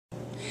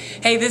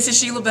Hey, this is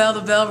Sheila Belle,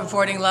 the Belle,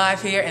 reporting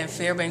live here in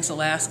Fairbanks,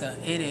 Alaska.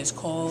 It is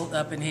cold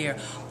up in here,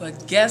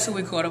 but guess who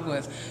we caught up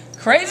with?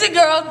 Crazy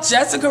girl,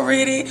 Jessica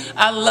Reedy.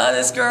 I love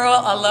this girl.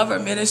 I love her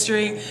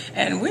ministry,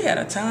 and we had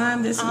a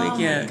time this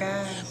weekend. Oh my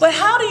gosh. But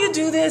how do you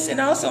do this and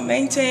also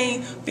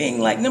maintain being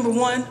like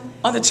 #1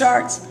 on the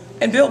charts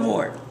and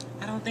Billboard?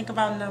 I don't think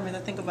about numbers. I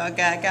think about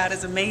God. God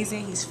is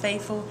amazing. He's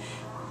faithful.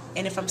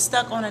 And if I'm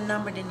stuck on a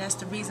number, then that's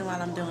the reason why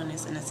I'm doing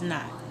this, and it's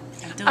not.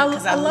 I do it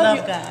because I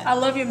love God. I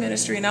love your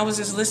ministry, and I was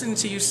just listening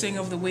to you sing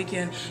over the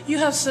weekend. You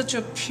have such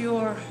a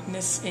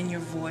pureness in your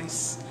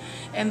voice,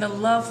 and the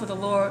love for the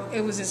Lord,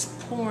 it was just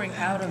pouring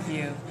out of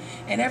you.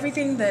 And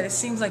everything that it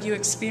seems like you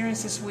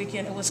experienced this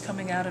weekend, it was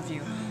coming out of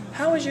you.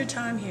 How was your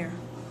time here?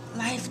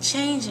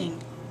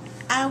 Life-changing.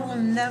 I will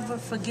never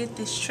forget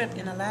this trip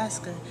in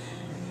Alaska.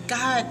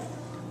 God,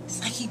 it's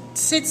like he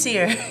sits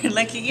here,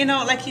 like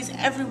he's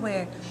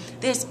everywhere.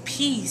 There's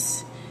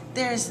peace.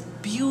 There's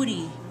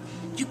beauty.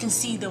 You can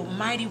see the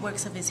mighty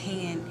works of his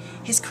hand,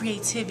 his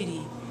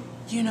creativity,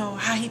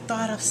 how he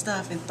thought of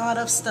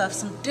stuff,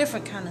 some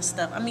different kind of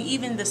stuff. I mean,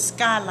 even the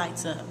sky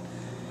lights up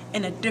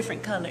in a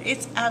different color.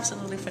 It's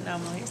absolutely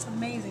phenomenal. It's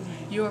amazing.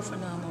 You're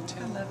phenomenal,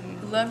 too. I love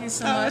you. Love you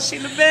so much.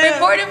 Sheila Belle.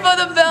 Reporting for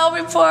the Belle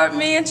Report,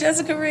 me and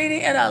Jessica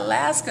Reedy in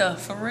Alaska,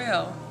 for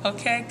real.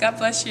 Okay? God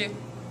bless you.